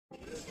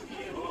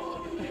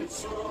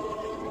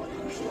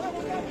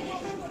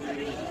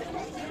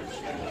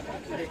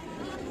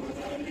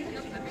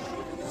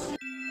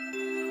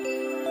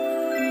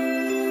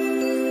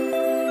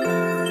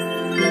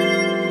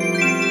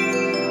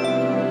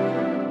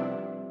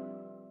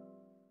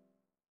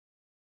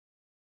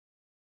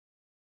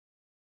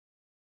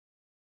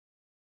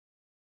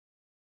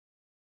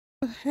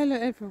Hello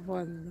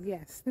everyone,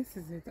 yes, this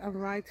is it. I'm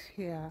right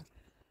here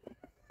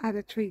at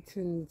the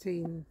Triton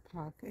Dean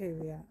Park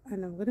area,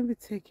 and I'm going to be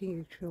taking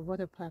you through what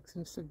the park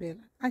seems to be like.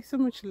 I so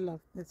much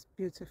love this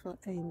beautiful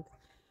end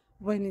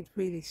when it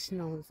really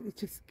snows. It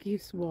just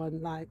gives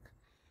one like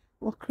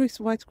what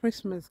White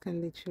Christmas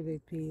can literally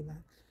be like.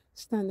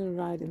 Standing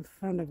right in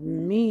front of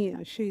me,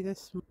 I'll show you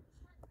this.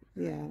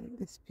 Yeah,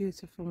 this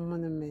beautiful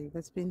monument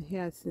that's been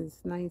here since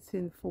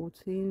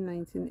 1914,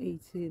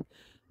 1918.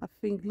 I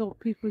think a lot of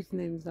people's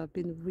names have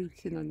been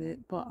written on it,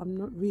 but I'm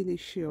not really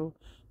sure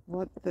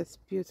what this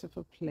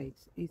beautiful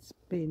place is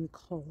being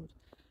called.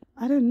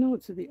 I don't know,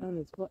 to be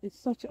honest, but it's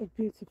such a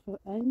beautiful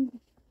end.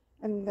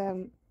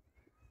 And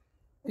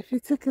if you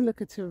take a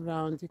look at it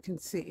around, you can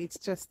see it's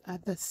just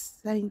at the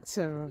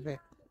center of it,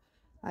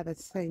 at the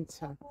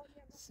center.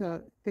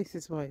 So this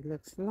is what it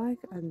looks like.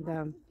 And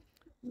a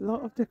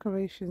lot of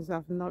decorations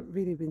have not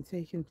really been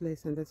taking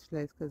place in this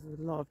place because there's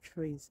a lot of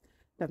trees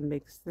that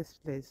makes this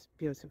place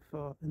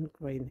beautiful and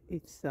green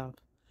itself.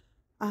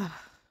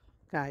 Ah,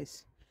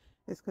 guys,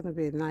 it's gonna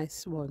be a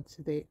nice one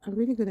today. I'm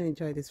really gonna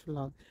enjoy this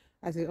vlog.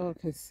 As you all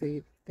can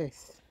see,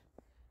 this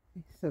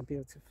is so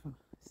beautiful.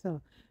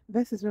 So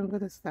this is where I'm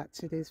gonna start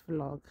today's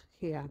vlog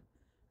here,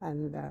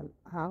 and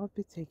I'll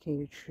be taking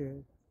you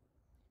through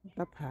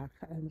the park,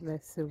 and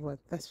let's see what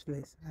this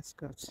place has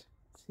got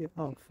to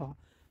offer.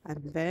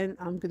 And then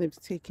I'm going to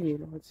be taking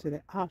you on to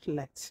the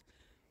outlet,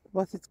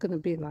 what it's going to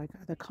be like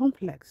at the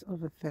complex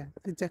over there,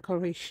 the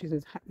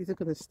decorations, is it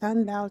going to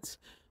stand out,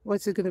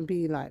 what's it going to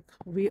be like.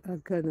 We are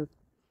going to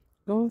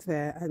go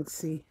there and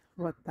see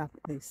what that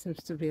place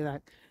seems to be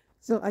like.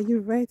 So are you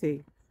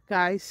ready,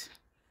 guys?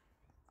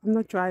 I'm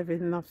not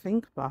driving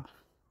nothing, but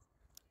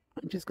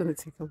I'm just going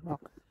to take a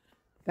walk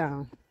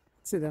down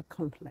to the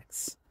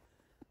complex.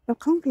 The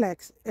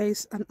complex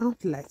is an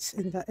outlet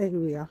in the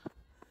area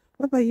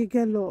whereby you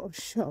get a lot of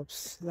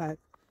shops like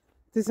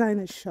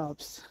designer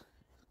shops,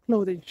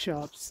 clothing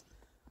shops,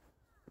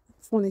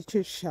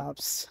 furniture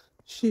shops,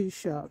 shoe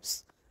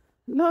shops,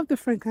 a lot of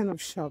different kind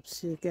of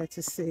shops you get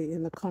to see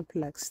in the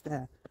complex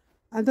there.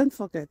 And don't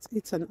forget,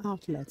 it's an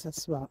outlet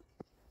as well.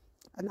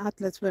 An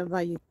outlet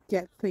whereby you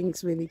get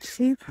things really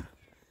cheap.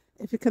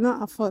 If you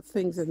cannot afford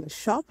things in the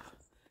shop,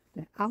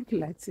 the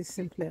outlet is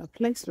simply a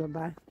place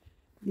whereby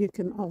you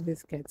can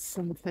always get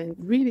something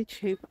really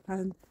cheap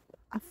and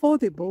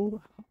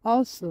affordable,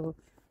 also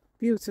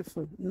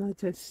beautiful, not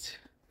just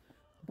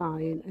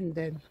buying and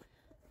then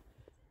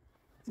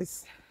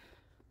just,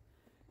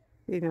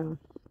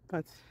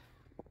 but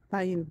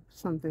buying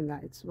something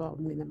that is well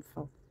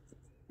meaningful.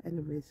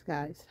 Anyways,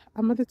 guys,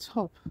 I'm at the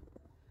top.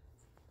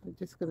 I'm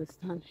just gonna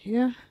stand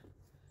here.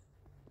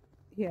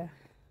 Yeah,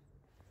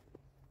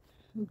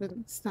 I'm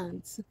gonna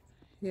stand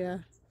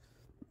here.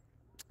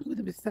 I'm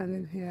gonna be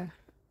standing here.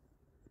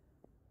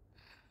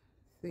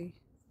 See,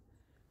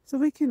 so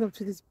waking up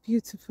to this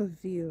beautiful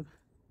view,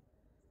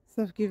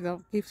 so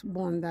gives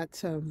one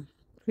that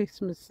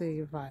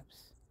Christmassy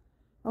vibes,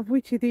 of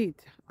which it did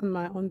on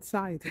my own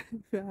side,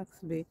 if you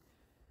ask me.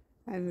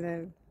 And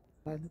then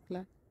I look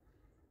like,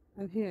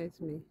 and here is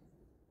me.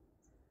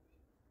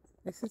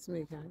 This is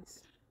me,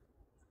 guys.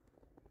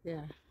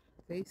 Yeah,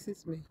 this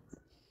is me.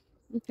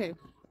 Okay,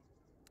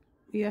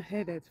 we are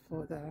headed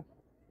for the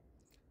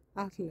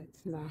outlet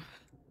now.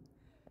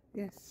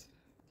 Yes,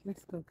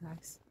 let's go,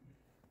 guys.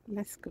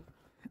 Let's go.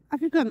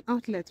 Have you got an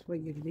outlet where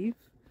you live?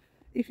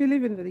 If you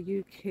live in the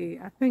UK,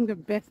 I think the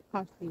best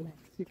outlet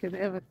you can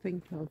ever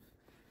think of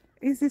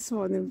is this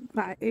one in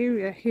my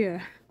area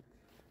here.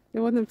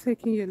 The one I'm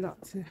taking you a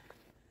lot to.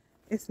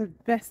 It's the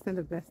best and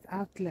the best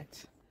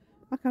outlet.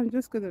 Okay, I'm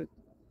just gonna,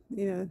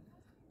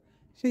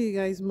 show you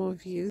guys more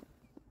views.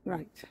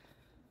 Right.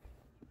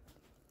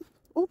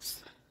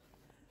 Oops.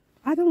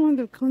 I don't want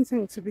the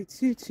content to be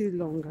too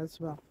long as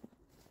well.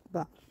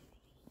 But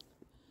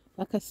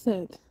like I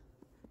said,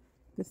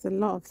 there's a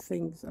lot of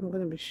things I'm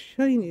going to be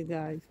showing you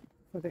guys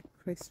for the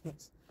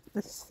Christmas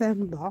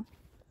December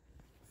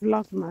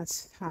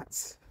VLOGMAS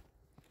hats.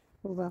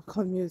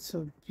 Welcome you to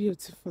a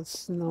beautiful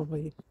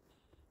snowy.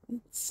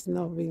 It's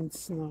snowing.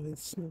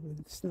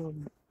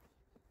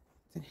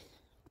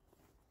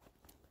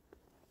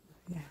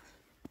 Yeah.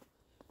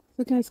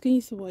 So guys, can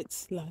you see what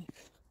it's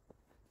like?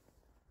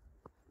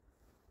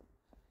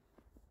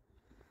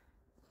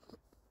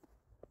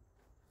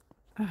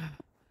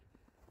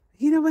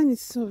 When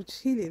it's so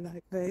chilly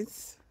like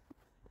this,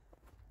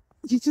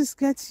 you just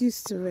get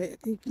used to it.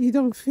 You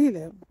don't feel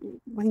it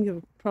when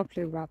you're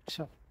properly wrapped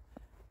up.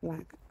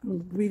 Like,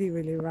 I'm really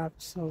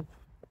wrapped up,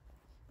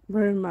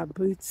 wearing my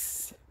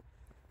boots,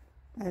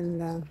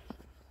 and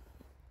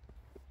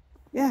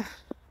yeah,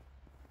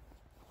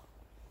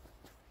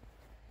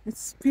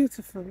 it's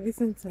beautiful,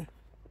 isn't it?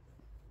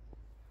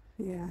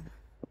 Yeah.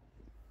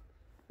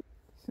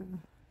 So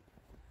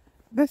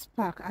this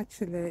park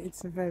actually,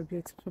 it's a very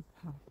beautiful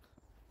park.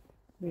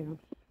 Yeah,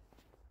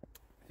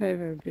 very,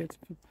 very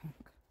beautiful park.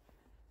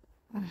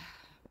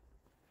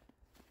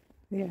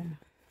 Yeah.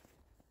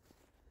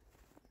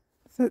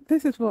 So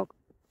this is what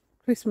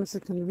Christmas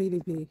can really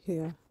be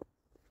here.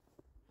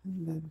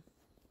 And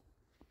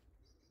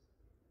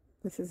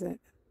this is it.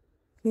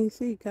 Can you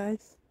see,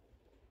 guys?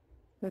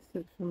 That's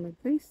it from a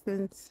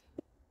distance.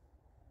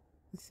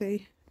 You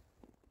see?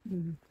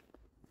 Mm.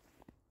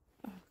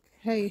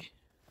 Okay.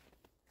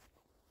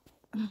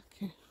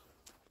 Okay.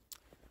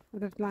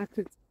 Would have liked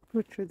to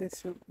go through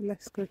this way.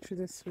 Let's go through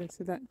this way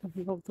so that the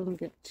vlog don't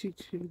get too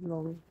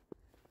long.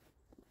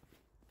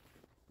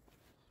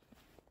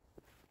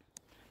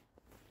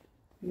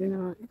 You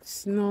know, it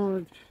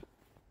snowed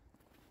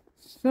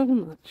so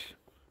much.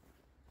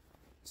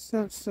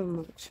 So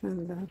much.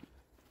 And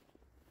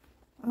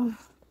oh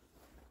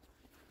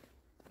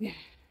yeah.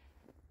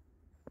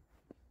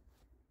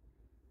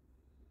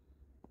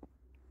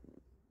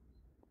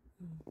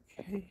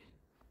 Okay.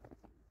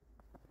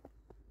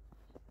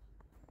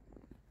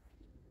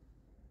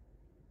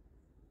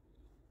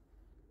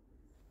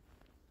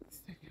 Let's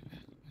take it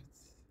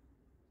backwards.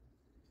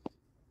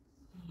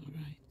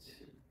 Alright.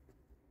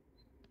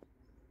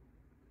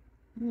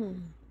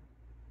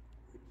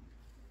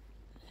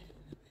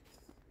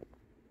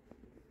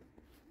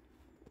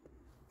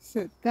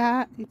 So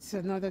that it's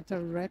another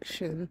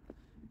direction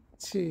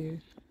to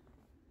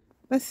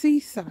the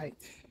seaside.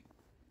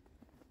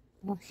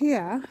 Well,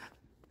 here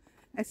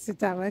it's the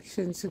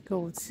direction to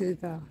go to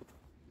the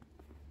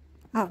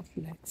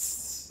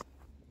outlets.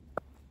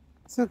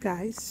 So,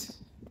 guys,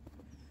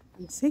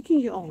 I'm taking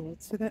you all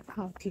to the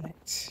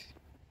outlet.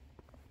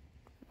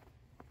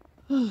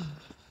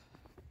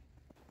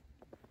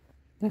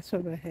 That's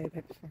what we're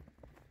headed for.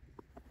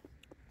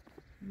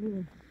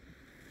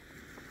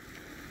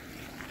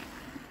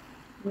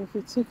 If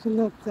you take a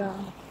look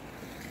down,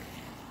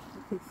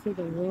 you can see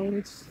the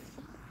roads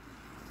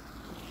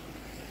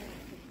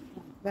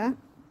like that.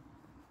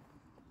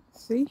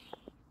 See?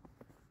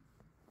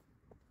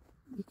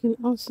 You can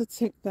also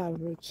take that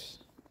route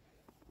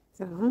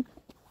down,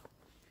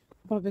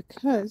 but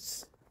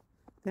because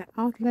the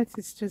outlet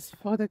is just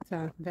further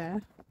down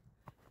there,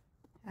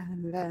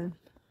 and then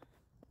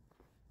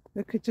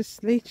we could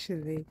just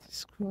literally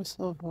just cross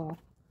over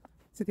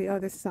to the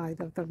other side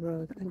of the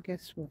road, and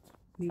guess what?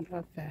 We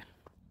are there.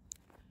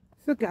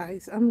 So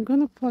guys, I'm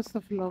gonna pause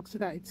the vlog so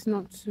that it's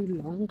not too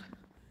long,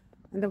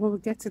 and then when we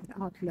get to the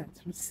outlet,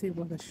 we'll see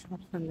what the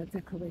shops and the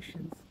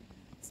decorations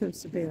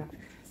seems to be like.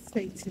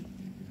 Stay tuned.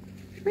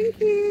 Thank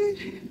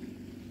you.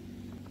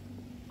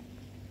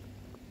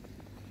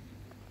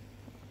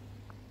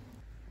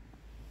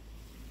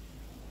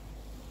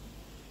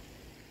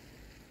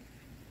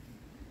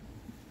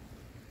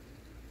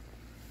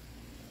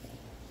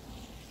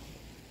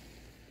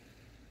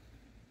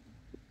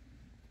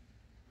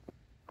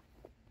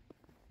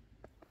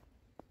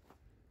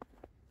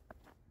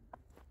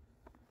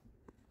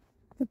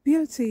 The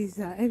beauty is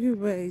that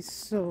everywhere is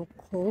so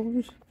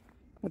cold,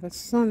 but the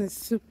sun is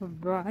super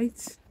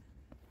bright,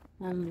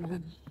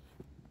 and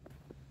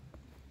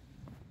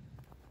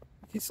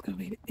just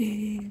going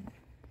in.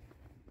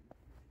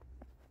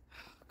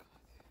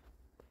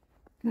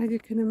 Now you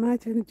can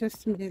imagine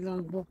just me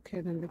alone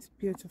walking in this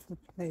beautiful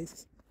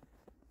place.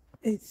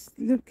 It's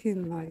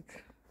looking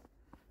like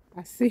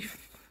as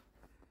if,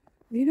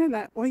 you know,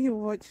 like when you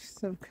watch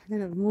some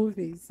kind of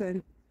movies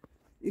and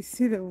you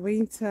see the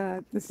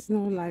winter, the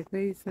snow like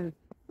this, and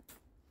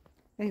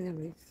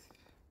anyways.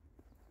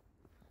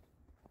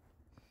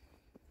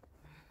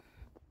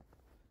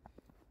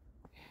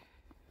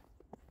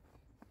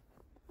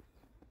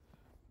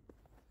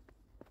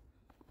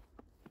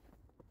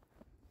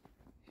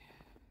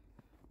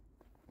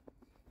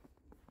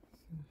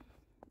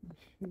 I'll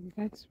show you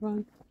guys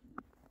one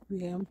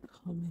where I'm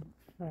coming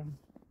from.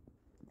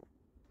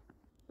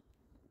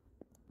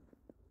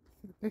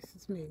 So this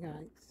is me,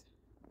 guys.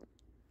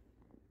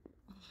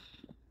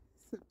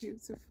 So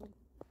beautiful.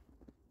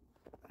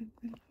 I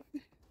love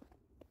it.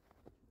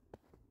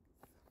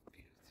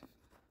 Beautiful.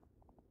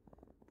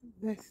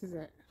 This is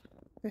it.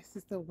 This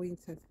is the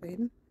winter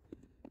thing.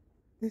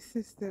 This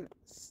is the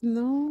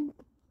snow.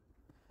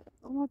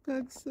 Oh my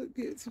god, so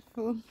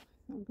beautiful.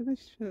 I'm gonna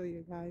show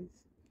you guys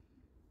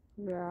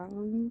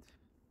around.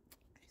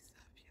 It's so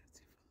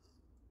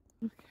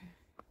beautiful. Okay.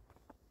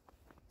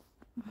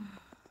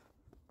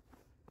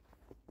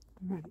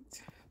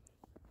 Right.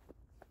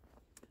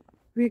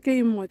 We're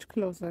getting much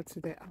closer to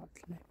the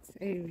outlet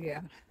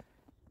area.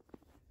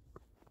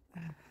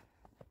 Not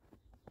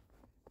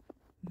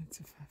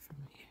too far from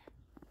here.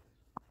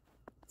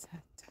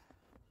 Ta-ta.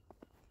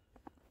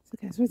 So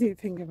guys, what do you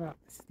think about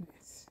this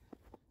place?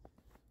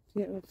 Do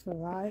you think it looks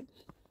alright?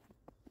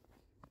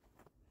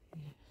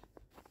 Yeah.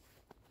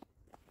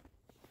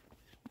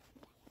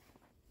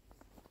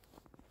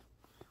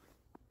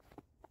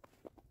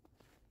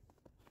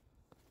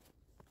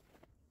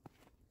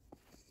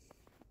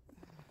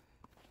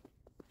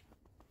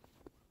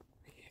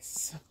 We're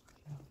so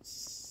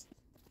close.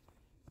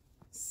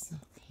 So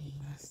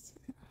close.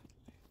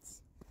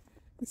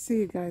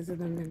 See you guys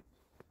in a minute.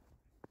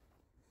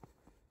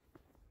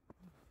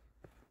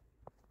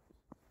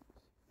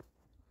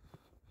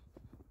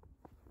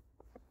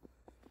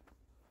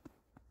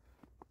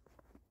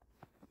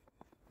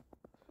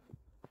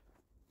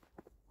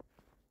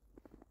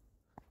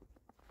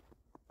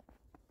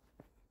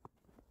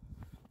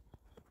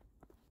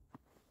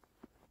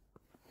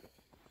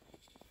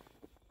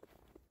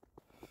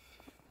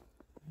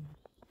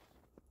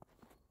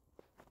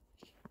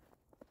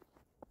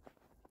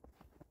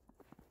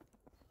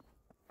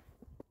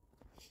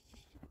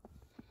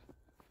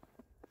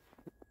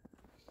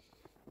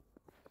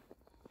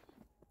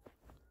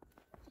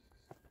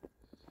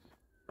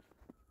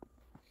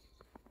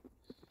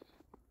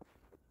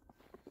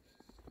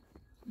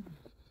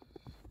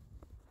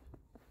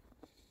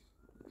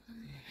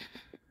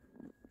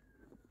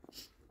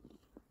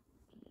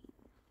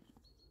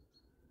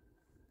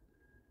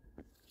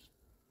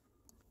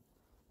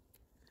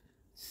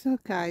 So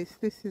guys,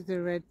 this is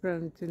the red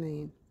brown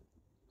denim.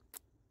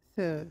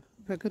 So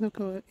we're gonna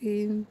go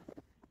in,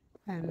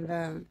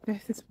 and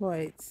this is what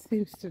it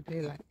seems to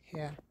be like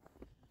here.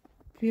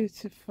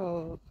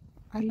 Beautiful.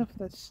 I love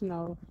the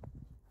snow,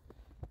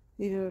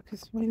 you know,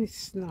 because when it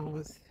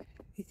snows,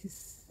 it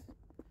is so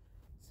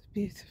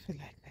beautiful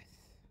like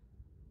this.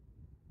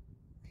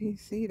 Can you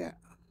see that?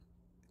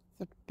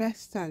 The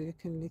best time you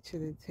can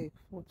literally take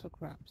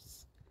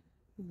photographs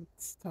and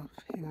stuff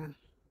here.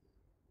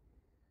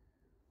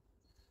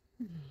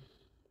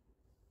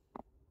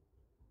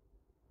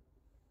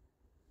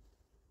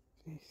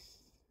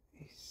 This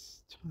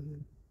is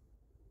stunning.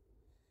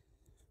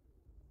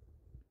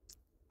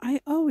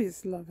 I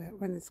always love it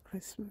when it's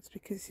Christmas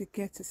because you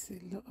get to see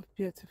a lot of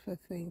beautiful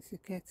things. You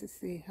get to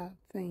see how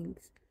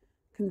things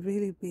can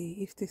really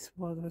be if this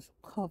world was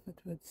covered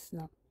with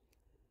snow.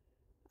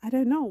 I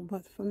don't know,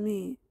 but for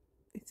me,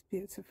 it's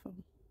beautiful.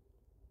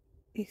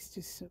 It's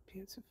just so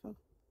beautiful.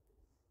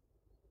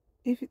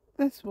 If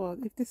this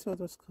world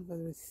was covered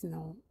with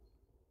snow,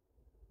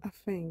 I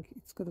think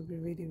it's gonna be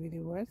really,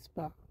 really worse.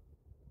 But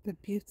the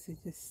beauty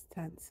just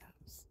stands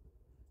out.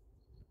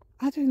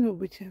 I don't know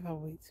whichever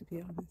way, to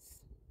be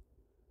honest,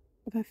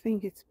 but I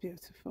think it's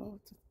beautiful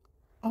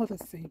all the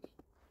same.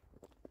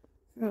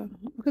 So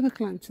we're gonna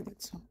climb to the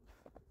top.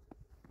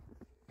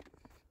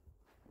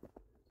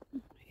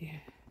 Yeah.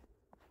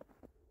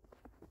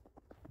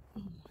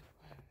 Oh my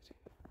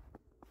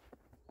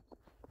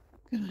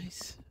word.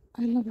 Guys,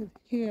 I love it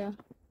here.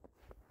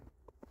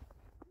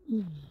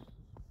 Mm.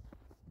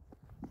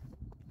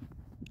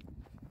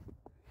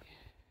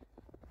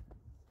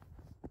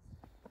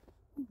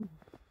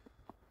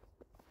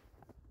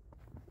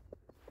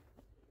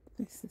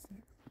 This is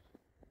it.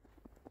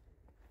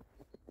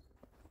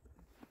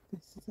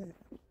 This is it.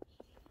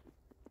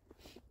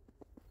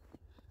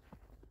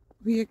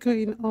 We are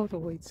going all the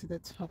way to the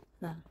top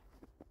there.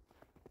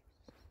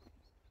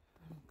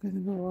 I'm gonna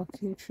go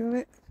walking through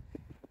it.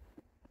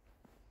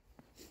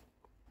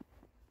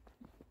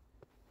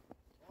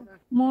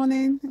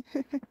 Morning.